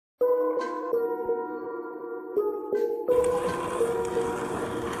You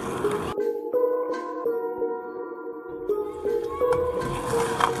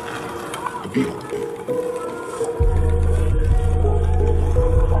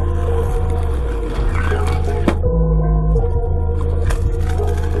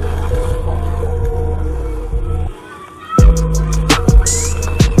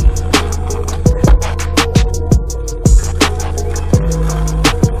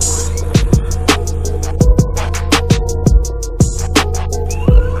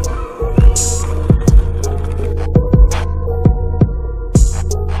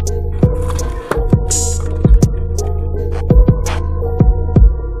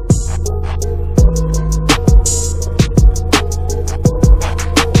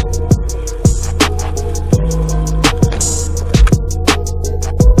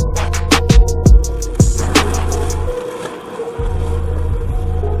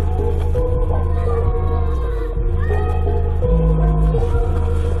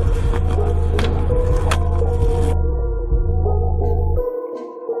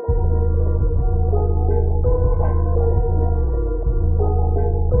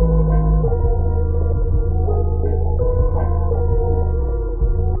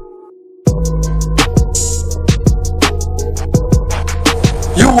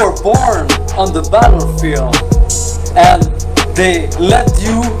were born on the battlefield and they let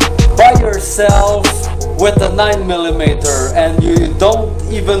you by yourself with a 9mm and you don't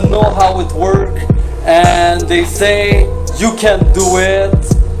even know how it works, and they say you can do it,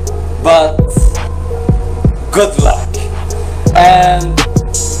 but good luck. And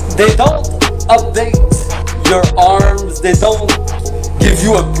they don't update your arms, they don't give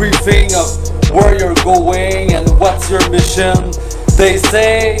you a briefing of where you're going and what's your mission. They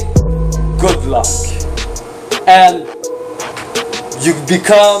say good luck, and you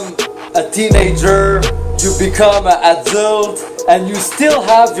become a teenager, you become an adult, and you still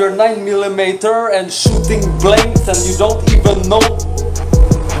have your 9mm and shooting blanks, and you don't even know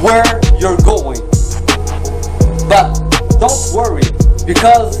where you're going. But don't worry,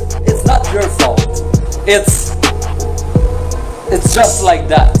 because it's not your fault. It's just like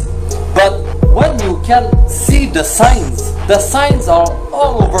that. But when you can see the signs are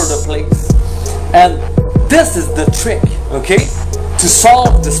all over the place. And this is the trick, okay? To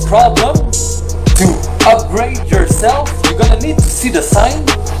solve this problem, to upgrade yourself, you're gonna need to see the sign,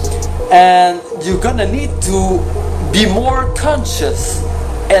 and you're gonna need to be more conscious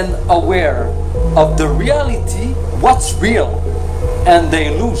and aware of the reality, what's real, and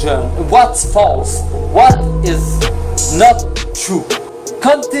the illusion, what's false, what is not true.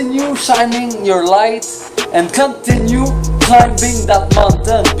 Continue shining your light and continue climbing that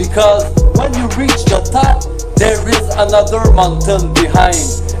mountain, because when you reach the top, there is another mountain behind,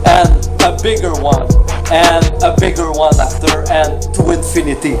 and a bigger one, and a bigger one after, and to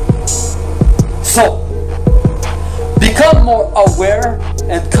infinity. So, become more aware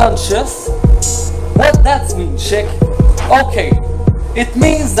and conscious. What that means, Chic? Okay, it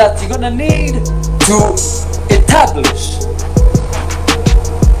means that you're gonna need to establish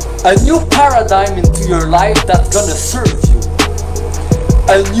a new paradigm into your life that's gonna serve you.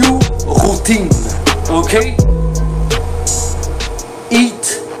 A new routine, okay?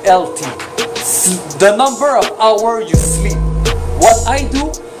 Eat healthy. The number of hours you sleep. What I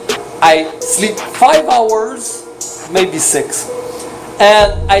do, I sleep 5 hours, maybe 6.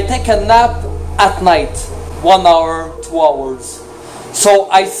 And I take a nap at night, 1 hour, 2 hours. So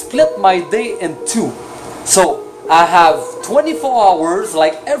I split my day in 2. So I have 24 hours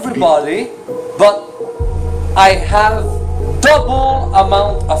like everybody, but I have double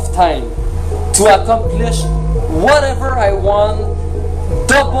amount of time to accomplish whatever I want,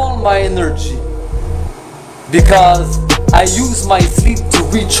 double my energy, because I use my sleep to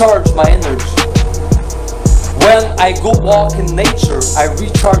recharge my energy. When I go walk in nature, I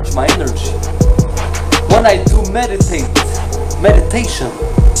recharge my energy. When I do meditation,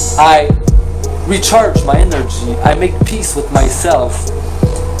 I recharge my energy. I make peace with myself.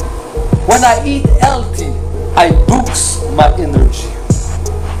 When I eat healthy, I boost my energy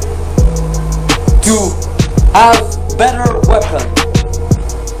to have better weapon.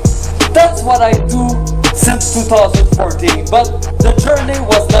 That's what I do since 2014, but the journey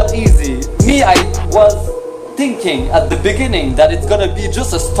was not easy. Me, I was thinking at the beginning that it's gonna be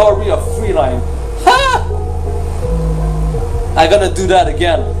just a story of Freeline. Ha! I'm gonna do that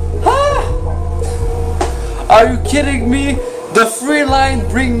again. Ha! Are you kidding me? The Freeline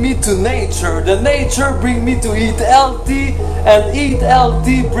bring me to nature. The nature bring me to eat healthy, and eat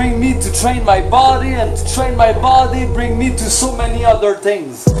healthy bring me to train my body, and to train my body bring me to so many other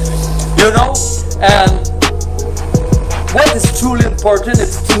things. You know? And what is truly important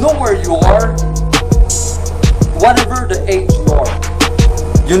is to know where you are, whatever the age you are.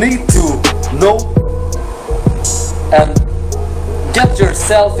 You need to know and get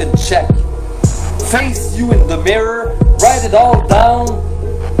yourself in check. Face you in the mirror, write it all down,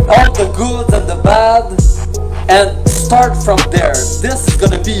 all the good and the bad, and start from there. This is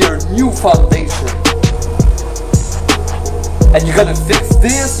gonna be your new foundation. And you're gonna fix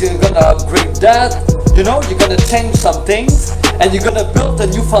this, you're gonna upgrade that, you know, you're gonna change some things, and you're gonna build a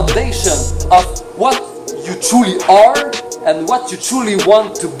new foundation of what you truly are and what you truly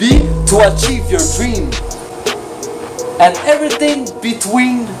want to be to achieve your dream. And everything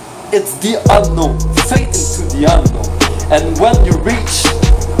between, it's the unknown, faith into the unknown. And when you reach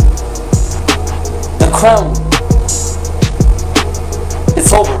the crown,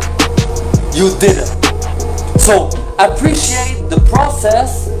 it's over. You did it. So appreciate the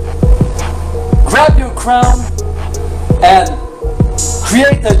process, grab your crown, and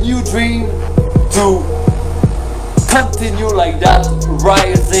create a new dream to continue like that,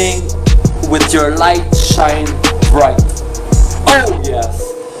 rising with your light shine bright. Oh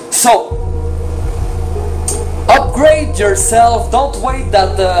yes. So upgrade yourself. Don't wait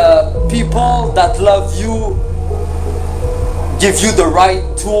that the people that love you give you the right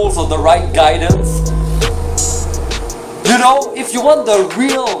tools or the right guidance. You know, if you want the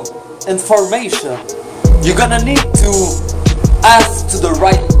real information, you're gonna need to ask to the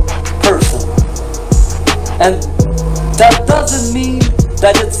right person. And that doesn't mean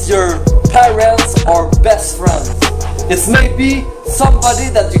that it's your parents or best friends. It's maybe somebody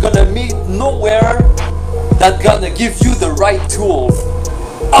that you're gonna meet nowhere that's gonna give you the right tools.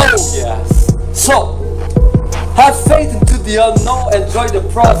 Oh yes. So have faith into the unknown, enjoy the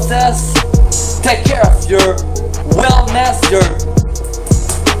process, take care of your wellness, your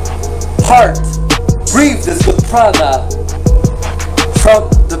heart. Breathe this good prana from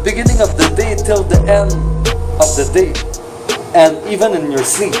the beginning of the day till the end of the day, and even in your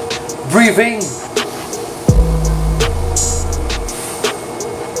sleep. Breathing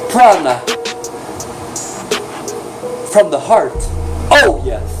prana from the heart. Oh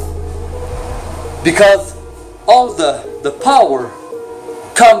yes. Because all the power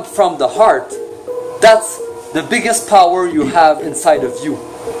comes from the heart. That's the biggest power you have inside of you.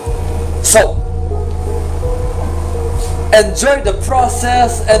 So enjoy the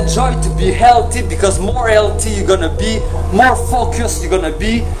process, enjoy to be healthy, because more healthy you're gonna be, more focused you're gonna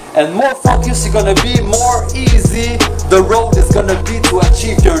be, and more focused you're gonna be, more easy the road is gonna be to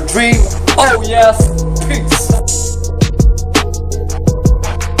achieve your dream. Oh yes, peace.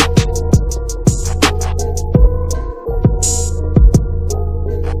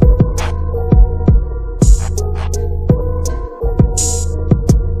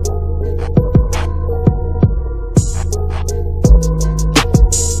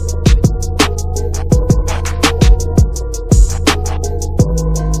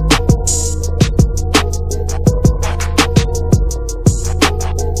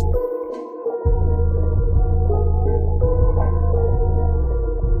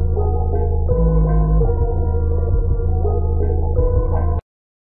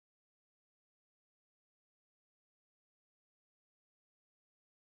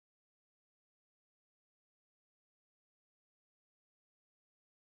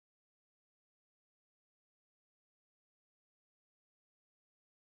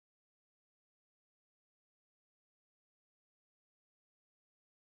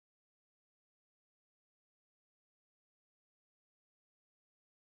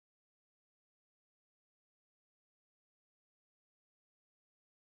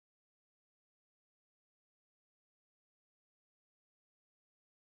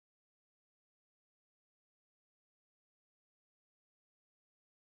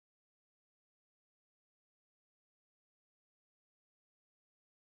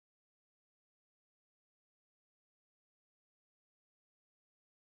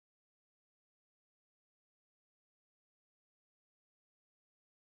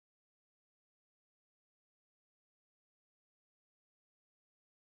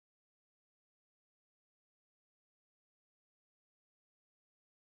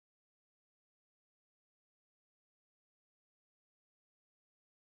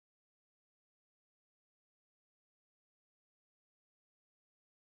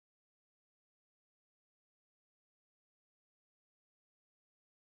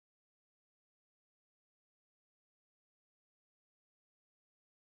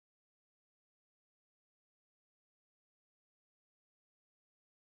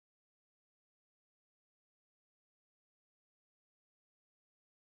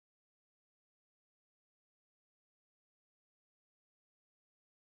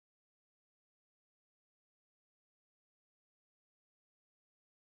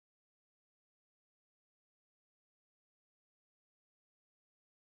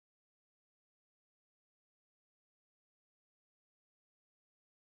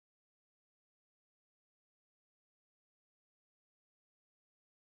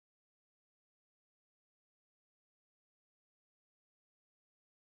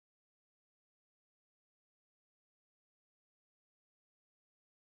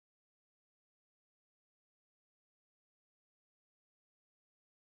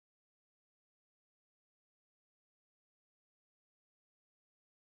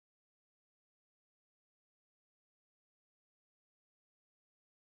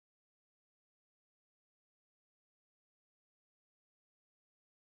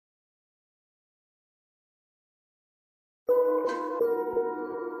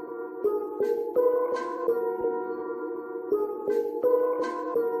 A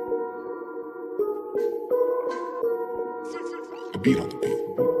beat on the beat.